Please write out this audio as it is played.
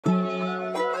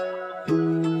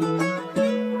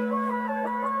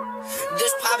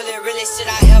realest shit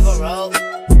I ever wrote.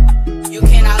 You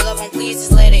cannot love them, please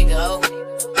just let it go.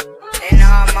 They know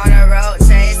I'm on the road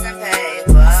chasing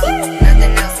paper.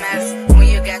 Nothing else matters when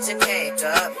you got your cake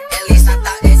up. At least I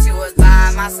thought that you was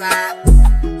by my side,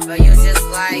 but you just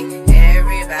like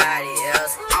everybody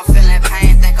else. I'm feeling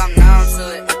pain, think I'm numb to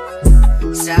it.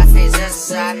 Should I take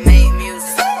just a shot, make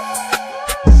music?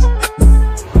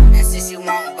 And since you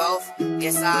want both,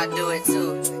 guess I'll do it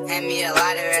too. Hand me a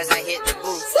lighter as I hit the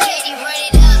booth.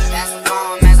 That's the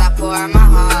phone as I pour my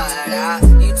heart out.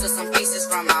 You took some pieces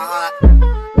from my heart.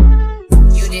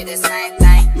 You did the same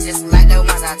thing, just like the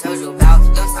ones I told you about.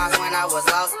 Those times when I was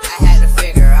lost, I had to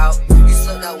figure out. You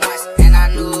slipped up once, and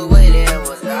I knew what it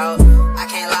was about. I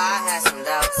can't lie, I had some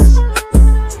doubts.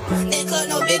 That club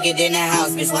no bigger than the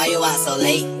house, bitch, why you out so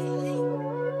late?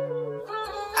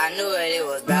 I knew what it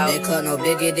was about. That club no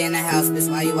bigger than the house, bitch,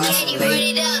 why you out so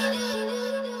late?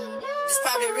 This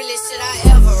probably the realest shit I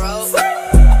ever wrote.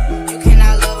 You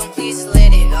cannot love them, please just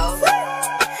let it go.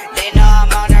 They know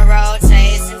I'm on the road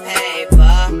chasing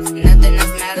paper. Nothing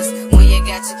else matters when you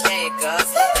got your cake up.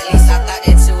 At least I thought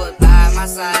that you was by my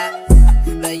side,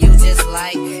 but you just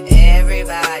like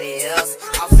everybody else.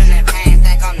 I'm feeling pain,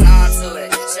 think I'm numb to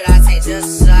it. Should I take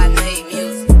just a shot, make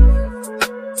music?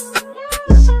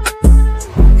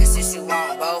 And since you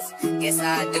want both, guess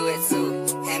I'll do it too.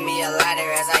 Hand me a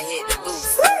lighter as I hit the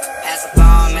booth. Pass the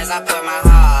phone as I pour my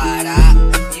heart out.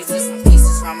 You took some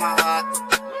pieces from my heart.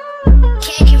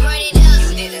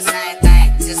 You did the same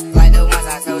thing, just like the ones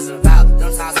I told you about.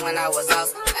 Those times when I was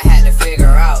lost, I had to figure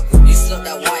out. You slipped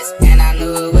up once, and I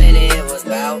knew what it was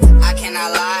about. I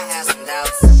cannot lie, I had some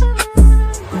doubts.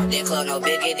 That club no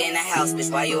bigger than the house,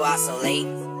 bitch, why you out so late?